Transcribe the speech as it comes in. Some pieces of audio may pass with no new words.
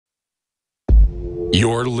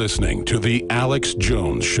You're listening to The Alex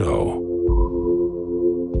Jones Show.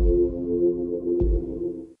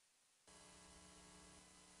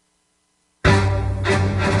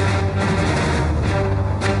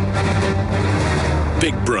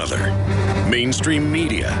 Big Brother, mainstream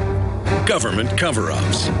media, government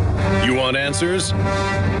cover-ups. You want answers?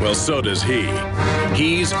 Well, so does he.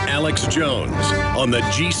 He's Alex Jones on the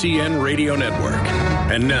GCN Radio Network.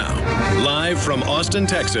 And now, live from Austin,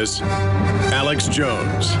 Texas, Alex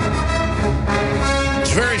Jones.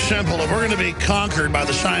 It's very simple. If we're going to be conquered by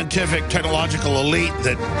the scientific, technological elite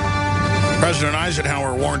that President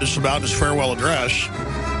Eisenhower warned us about in his farewell address,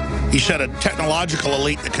 he said a technological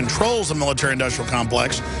elite that controls the military-industrial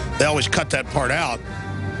complex. They always cut that part out.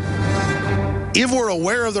 If we're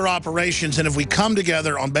aware of their operations and if we come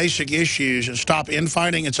together on basic issues and stop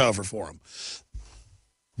infighting, it's over for them.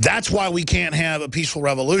 That's why we can't have a peaceful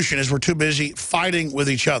revolution, is we're too busy fighting with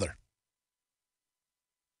each other.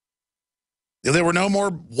 If there were no more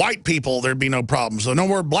white people, there'd be no problems. If there were no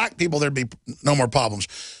more black people, there'd be no more problems.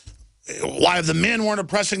 Why, if the men weren't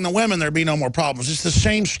oppressing the women, there'd be no more problems. It's the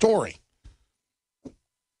same story.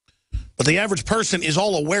 But the average person is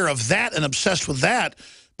all aware of that and obsessed with that,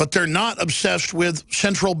 but they're not obsessed with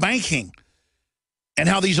central banking and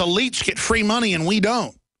how these elites get free money and we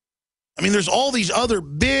don't. I mean, there's all these other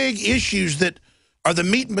big issues that are the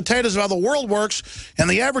meat and potatoes of how the world works, and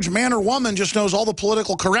the average man or woman just knows all the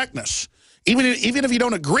political correctness. Even if you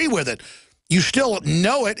don't agree with it, you still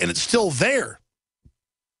know it, and it's still there.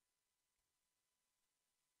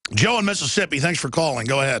 Joe in Mississippi, thanks for calling.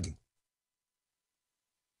 Go ahead.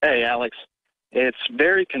 Hey, Alex. It's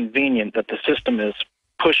very convenient that the system is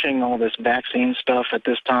pushing all this vaccine stuff at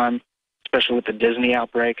this time, especially with the Disney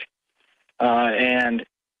outbreak. And,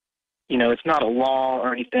 you know, it's not a law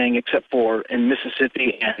or anything except for in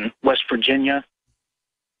Mississippi and West Virginia.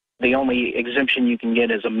 The only exemption you can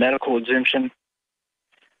get is a medical exemption.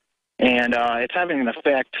 And it's having an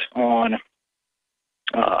effect on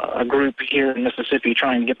a group here in Mississippi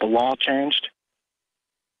trying to get the law changed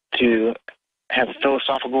to have a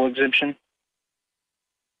philosophical exemption.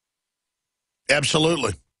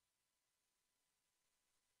 Absolutely.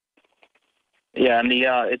 Yeah, and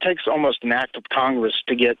it takes almost an act of Congress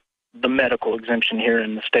to get the medical exemption here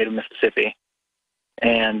in the state of Mississippi.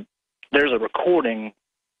 And there's a recording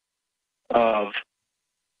of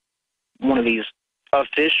one of these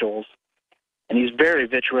officials, and he's very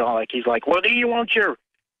vitriolic. He's like, well, do you want your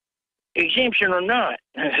exemption or not?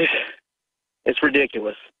 It's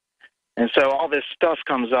ridiculous. And so all this stuff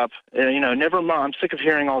comes up. You know, never mind. I'm sick of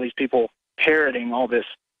hearing all these people parroting all this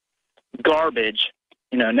garbage.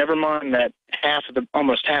 You know, never mind that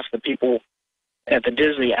almost half the people at the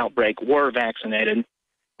Disney outbreak were vaccinated.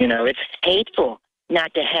 You know, it's hateful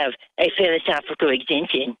not to have a philosophical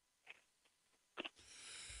exemption.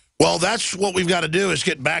 Well, that's what we've got to do, is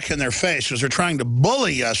get back in their face, because they're trying to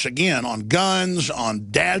bully us again on guns,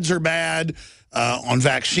 on dads are bad, on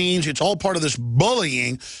vaccines. It's all part of this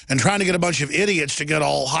bullying and trying to get a bunch of idiots to get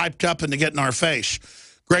all hyped up and to get in our face.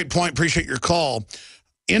 Great point. Appreciate your call.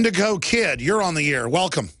 Indigo Kid, you're on the air.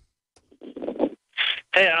 Welcome.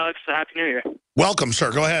 Hey, Alex. Happy New Year. Welcome,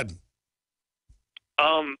 sir. Go ahead.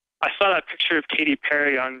 I saw that picture of Katy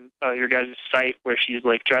Perry on your guys' site where she's,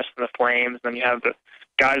 like, dressed in the flames, and then you have the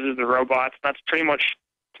guys as the robots. That's pretty much,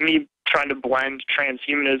 to me, trying to blend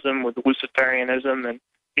transhumanism with Luciferianism. And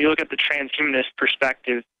if you look at the transhumanist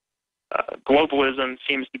perspective, globalism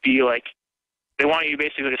seems to be like, they want you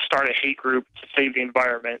basically to start a hate group to save the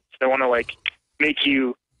environment. So they want to, like, make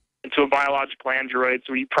you into a biological android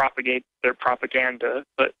so you propagate their propaganda.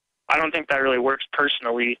 But I don't think that really works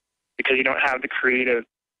personally, because you don't have the creative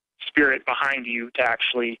spirit behind you to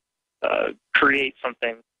actually create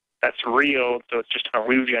something that's real, so it's just an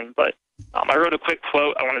illusion. But I wrote a quick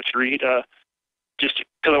quote I wanted to read, just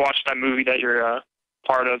because I watched that movie that you're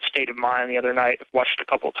part of, State of Mind, the other night. I've watched it a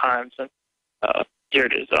couple of times, and here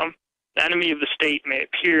it is. The enemy of the state may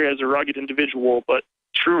appear as a rugged individual, but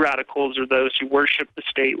true radicals are those who worship the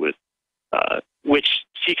state which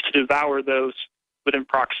seeks to devour those within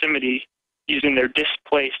proximity, using their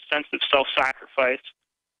displaced sense of self-sacrifice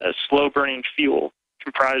as slow-burning fuel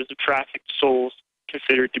comprised of trafficked souls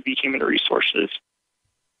considered to be human resources.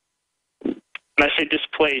 And I say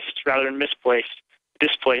displaced rather than misplaced,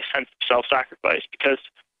 displaced sense of self-sacrifice, because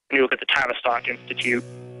when you look at the Tavistock Institute,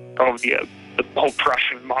 all of the whole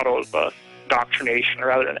Prussian model of indoctrination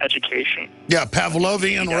rather than education. Yeah,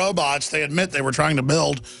 Pavlovian robots, they admit they were trying to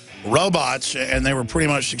build robots, and they were pretty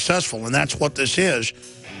much successful, and that's what this is.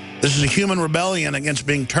 This is a human rebellion against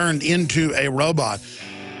being turned into a robot.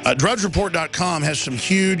 DrudgeReport.com has some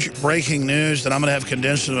huge breaking news that I'm going to have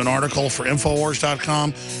condensed into an article for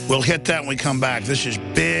Infowars.com. We'll hit that when we come back. This is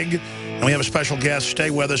big, and we have a special guest. Stay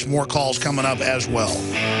with us. More calls coming up as well.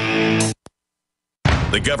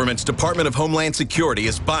 The government's Department of Homeland Security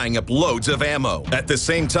is buying up loads of ammo. At the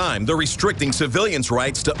same time, they're restricting civilians'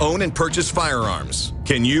 rights to own and purchase firearms.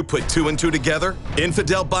 Can you put two and two together?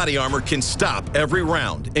 Infidel Body Armor can stop every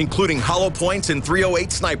round, including hollow points and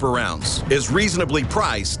 .308 sniper rounds. Is reasonably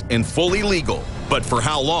priced and fully legal. But for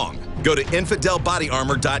how long? Go to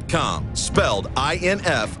InfidelBodyArmor.com, spelled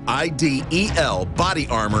INFIDEL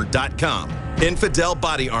bodyarmor.com. Infidel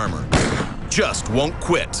Body Armor. Just won't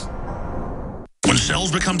quit. When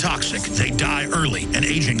cells become toxic, they die early and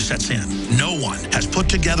aging sets in. No one has put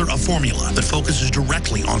together a formula that focuses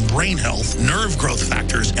directly on brain health, nerve growth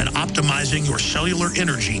factors, and optimizing your cellular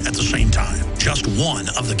energy at the same time. Just one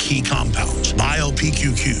of the key compounds,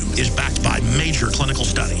 BioPQQ, is backed by major clinical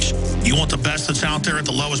studies. You want the best that's out there at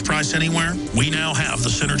the lowest price anywhere? We now have the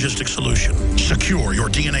synergistic solution. Secure your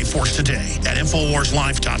DNA force today at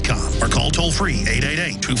InfoWarsLife.com or call toll-free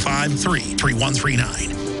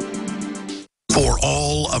 888-253-3139. For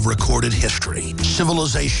all of recorded history,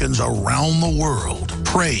 civilizations around the world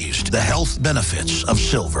praised the health benefits of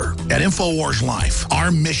silver. At InfoWars Life,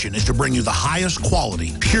 our mission is to bring you the highest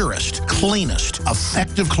quality, purest, cleanest,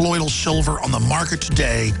 effective colloidal silver on the market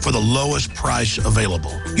today for the lowest price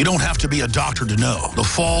available. You don't have to be a doctor to know. The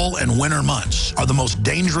fall and winter months are the most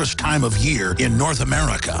dangerous time of year in North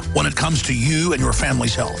America when it comes to you and your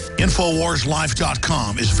family's health.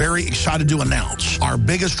 InfoWarsLife.com is very excited to announce our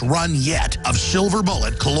biggest run yet of Silver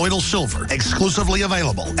Bullet colloidal silver, exclusively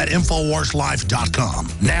available at InfoWarsLife.com.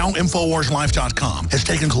 Now, InfoWarsLife.com has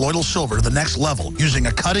taken colloidal silver to the next level using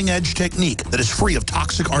a cutting-edge technique that is free of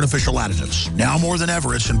toxic artificial additives. Now more than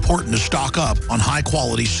ever, it's important to stock up on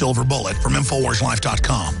high-quality Silver Bullet from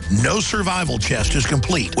InfoWarsLife.com. No survival chest is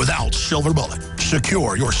complete without Silver Bullet.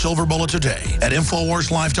 Secure your Silver Bullet today at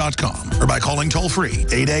InfoWarsLife.com or by calling toll-free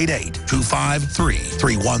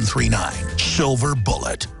 888-253-3139. Silver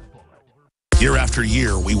Bullet. Year after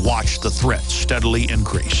year, we watch the threats steadily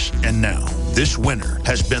increase. And now, this winter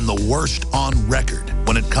has been the worst on record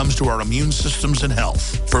when it comes to our immune systems and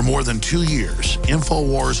health. For more than 2 years,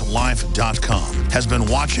 InfoWarsLife.com has been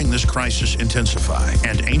watching this crisis intensify,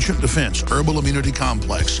 and Ancient Defense Herbal Immunity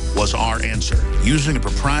Complex was our answer. Using a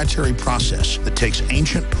proprietary process that takes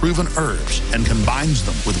ancient proven herbs and combines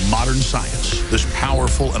them with modern science, this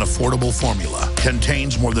powerful and affordable formula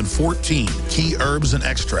contains more than 14 key herbs and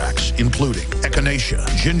extracts, including echinacea,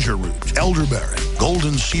 ginger root, elderberry,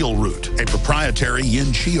 golden seal root, a proprietary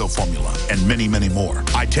yin chio formula, and many, many more.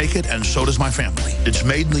 I take it, and so does my family. It's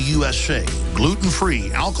made in the USA,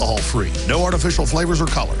 gluten-free, alcohol-free, no artificial flavors or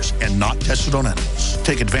colors, and not tested on animals.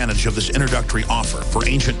 Take advantage of this introductory offer for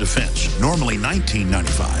Ancient Defense, normally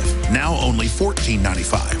 $19.95, now only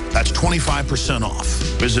 $14.95. That's 25% off.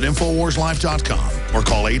 Visit InfoWarsLife.com or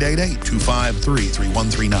call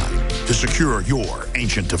 888-253-3139 to secure your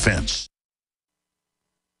Ancient Defense.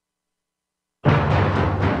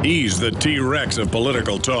 He's the T-Rex of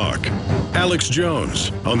political talk. Alex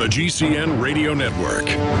Jones on the GCN Radio Network.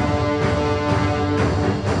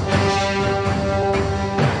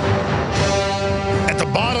 At the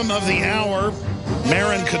bottom of the hour,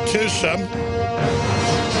 Marin Katusa.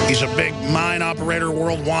 He's a big mine operator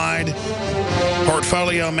worldwide,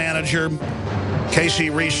 portfolio manager, KC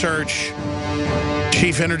Research,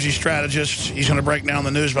 chief energy strategist. He's going to break down the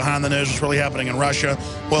news behind the news, what's really happening in Russia,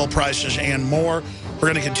 oil prices, and more. We're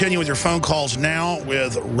going to continue with your phone calls now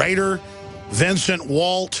with Raider, Vincent,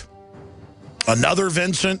 Walt, another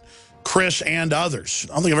Vincent, Chris, and others.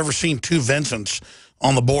 I don't think I've ever seen two Vincents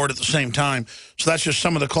on the board at the same time. So that's just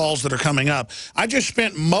some of the calls that are coming up. I just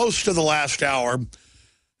spent most of the last hour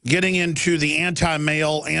getting into the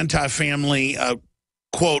anti-male, anti-family,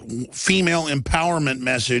 quote, female empowerment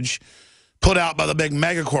message put out by the big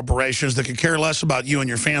mega corporations that could care less about you and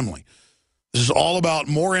your family. This is all about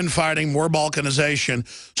more infighting, more balkanization,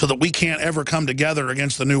 so that we can't ever come together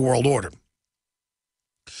against the New World Order,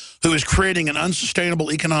 who is creating an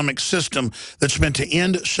unsustainable economic system that's meant to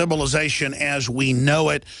end civilization as we know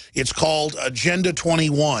it. It's called Agenda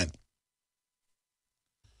 21.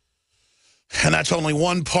 And that's only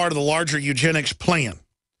one part of the larger eugenics plan.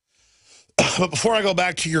 But before I go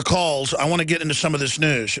back to your calls, I want to get into some of this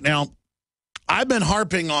news. Now, I've been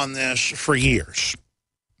harping on this for years.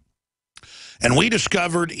 And we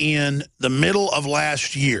discovered in the middle of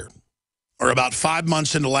last year, or about 5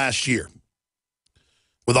 months into last year,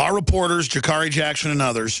 with our reporters, Jakari Jackson and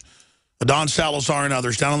others, Don Salazar and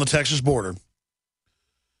others down on the Texas border,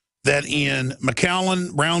 that in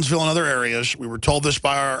McAllen, Brownsville, and other areas, we were told this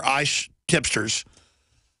by our ICE tipsters,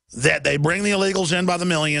 that they bring the illegals in by the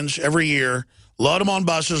millions every year, load them on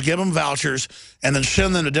buses, give them vouchers, and then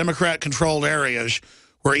send them to Democrat-controlled areas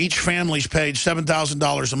where each family's paid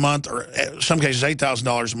 $7,000 a month, or in some cases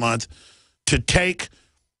 $8,000 a month, to take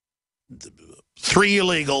 3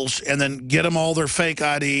 illegals and then get them all their fake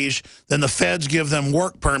IDs. Then the feds give them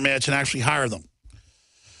work permits and actually hire them.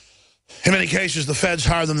 In many cases, the feds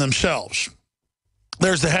hire them themselves.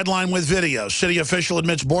 There's the headline with video. City official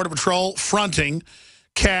admits Border Patrol fronting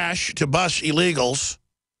cash to bus illegals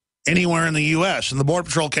anywhere in the U.S. And the Border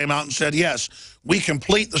Patrol came out and said, yes, we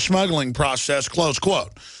complete the smuggling process, close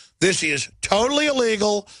quote. This is totally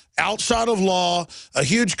illegal, outside of law, a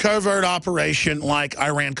huge covert operation like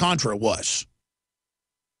Iran-Contra was.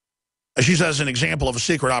 As she says, an example of a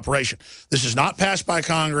secret operation. This is not passed by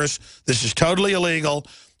Congress. This is totally illegal.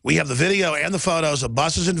 We have the video and the photos of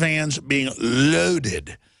buses and vans being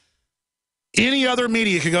loaded. Any other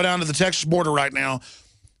media could go down to the Texas border right now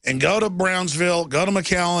and go to Brownsville, go to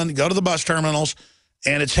McAllen, go to the bus terminals,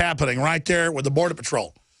 and it's happening right there with the Border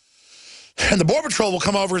Patrol. And the Border Patrol will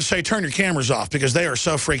come over and say, turn your cameras off, because they are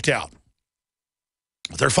so freaked out.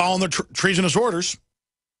 They're following their treasonous orders.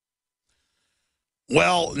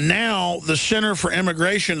 Well, now the Center for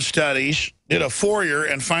Immigration Studies did a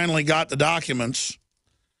FOIA and finally got the documents.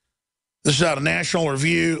 This is out of National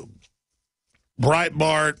Review,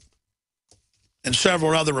 Breitbart, and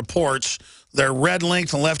several other reports. They're red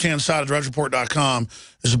linked on the left-hand side of DrudgeReport.com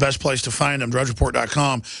is the best place to find them,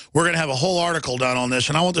 DrudgeReport.com. We're going to have a whole article done on this,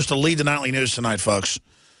 and I want this to lead the nightly news tonight, folks,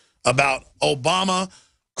 about Obama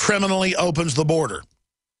criminally opens the border.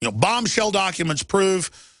 You know, bombshell documents prove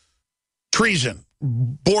treason.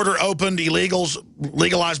 Border opened, illegals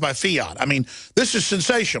legalized by fiat. I mean, this is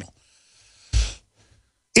sensational.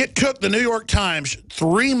 It took the New York Times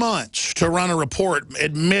 3 months to run a report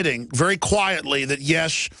admitting very quietly that,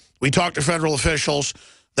 yes, we talked to federal officials.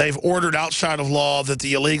 They've ordered outside of law that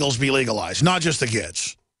the illegals be legalized, not just the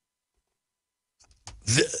kids.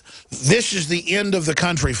 This is the end of the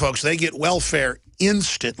country, folks. They get welfare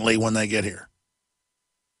instantly when they get here.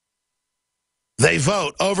 They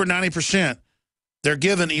vote over 90%. They're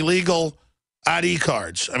given illegal ID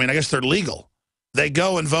cards. I mean, I guess they're legal. They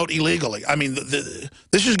go and vote illegally. I mean,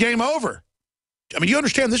 this is game over. I mean, you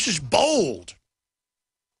understand, this is bold.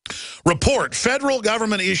 Report, federal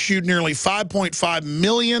government issued nearly 5.5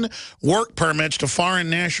 million work permits to foreign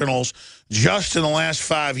nationals just in the last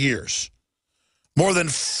 5 years. More than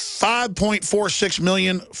 5.46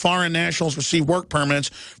 million foreign nationals received work permits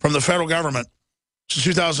from the federal government since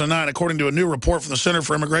 2009, according to a new report from the Center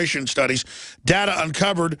for Immigration Studies. Data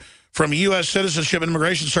uncovered from U.S. Citizenship and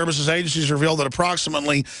Immigration Services agencies revealed that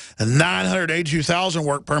approximately 982,000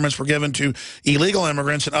 work permits were given to illegal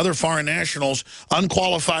immigrants and other foreign nationals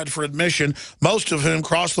unqualified for admission, most of whom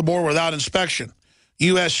crossed the border without inspection.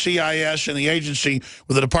 USCIS and the agency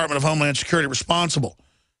with the Department of Homeland Security responsible.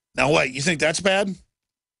 Now, wait, you think that's bad?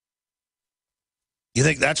 You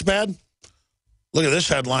think that's bad? Look at this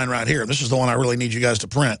headline right here. This is the one I really need you guys to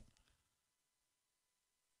print.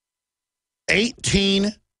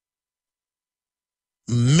 18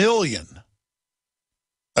 million.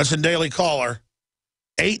 That's in Daily Caller.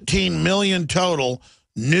 18 million total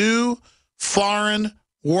new foreign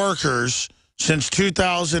workers since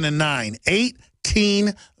 2009.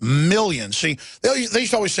 18 million. See, they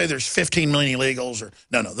used to always say there's 15 million illegals. Or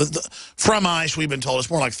no. From ICE, we've been told it's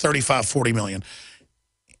more like 35, 40 million.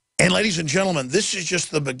 And ladies and gentlemen, this is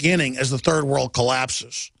just the beginning as the third world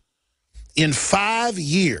collapses. In 5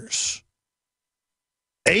 years,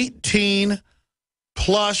 18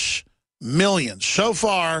 plus million. So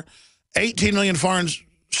far, 18 million foreign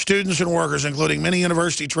students and workers, including many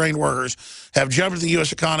university-trained workers, have jumped into the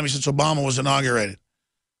U.S. economy since Obama was inaugurated.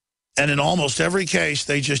 And in almost every case,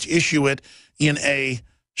 they just issue it in a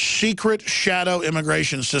secret shadow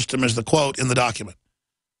immigration system, is the quote in the document.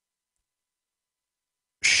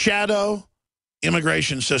 Shadow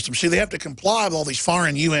immigration system. See, they have to comply with all these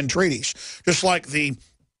foreign UN treaties, just like the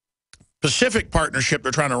Pacific Partnership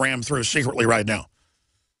they're trying to ram through secretly right now.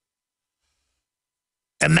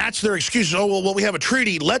 And that's their excuse. Oh, well, we have a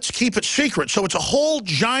treaty. Let's keep it secret. So it's a whole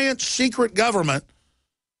giant secret government.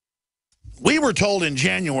 We were told in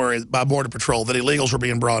January by Border Patrol that illegals were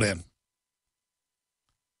being brought in.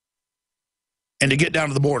 And to get down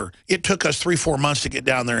to the border. It took us 3-4 months to get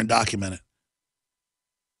down there and document it.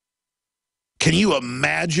 Can you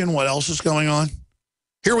imagine what else is going on?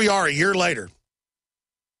 Here we are a year later.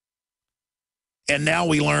 And now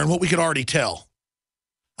we learn what we could already tell.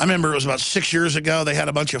 I remember it was about 6 years ago, they had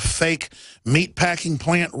a bunch of fake meatpacking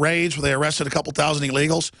plant raids where they arrested a couple thousand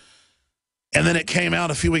illegals. And then it came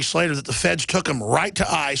out a few weeks later that the feds took them right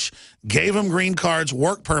to ICE, gave them green cards,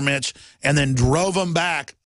 work permits, and then drove them back